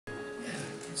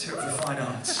do it for fine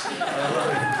arts. I love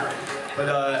it. But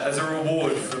as a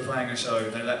reward for playing a show,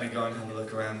 they let me go and have a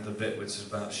look around the bit which is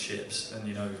about ships and,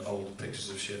 you know, old pictures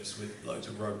of ships with loads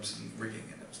of ropes and rigging,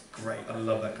 and it was great. I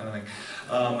love that kind of thing.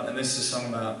 And this is a song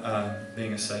about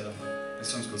being a sailor. This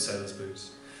song's called Sailor's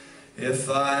Boots. If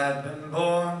I had been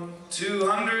born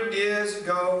 200 years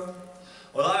ago,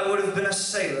 well, I would have been a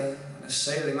sailor, and a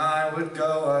sailing I would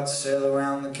go. I'd sail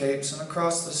around the capes and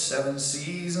across the 7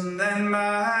 seas and then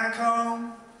back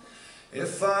home.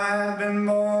 If I had been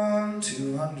born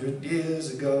 200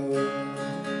 years ago,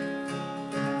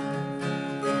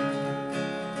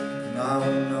 and I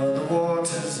would know the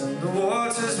waters and the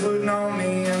waters would know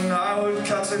me, and I would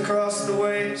cut across the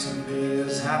waves and be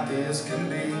as happy as can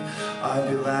be. I'd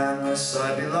be landless,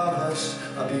 I'd be loveless,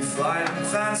 I'd be flying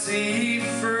fancy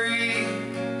free,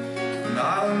 and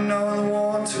I would know the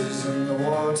waters and the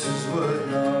waters would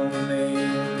know me.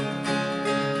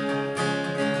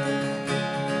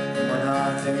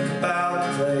 I think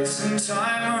about the place and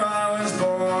time where I was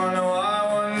born. Oh,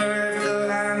 I wonder if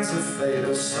the hands of fate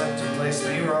have swept to place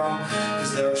me wrong.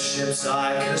 'Cause there are ships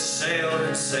I could have sailed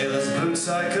and sailor's boots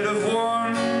I could have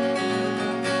worn.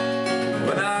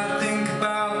 When I think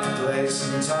about the place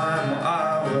and time where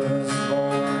I was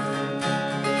born.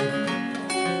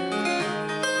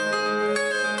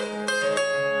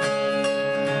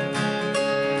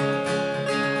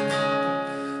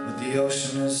 The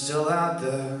ocean is still out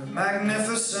there,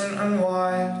 magnificent and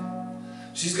wide.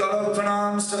 She's got open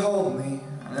arms to hold me,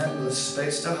 and endless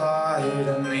space to hide.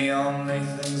 And the only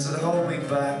things that hold me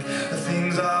back are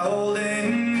things I hold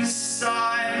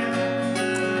inside.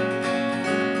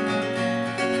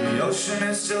 The ocean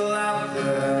is still out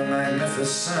there,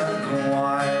 magnificent and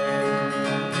wide.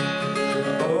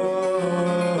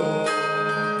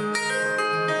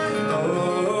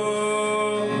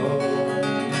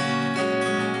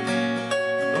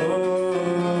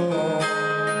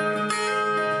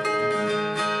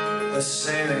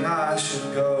 Sailing I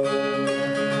should go.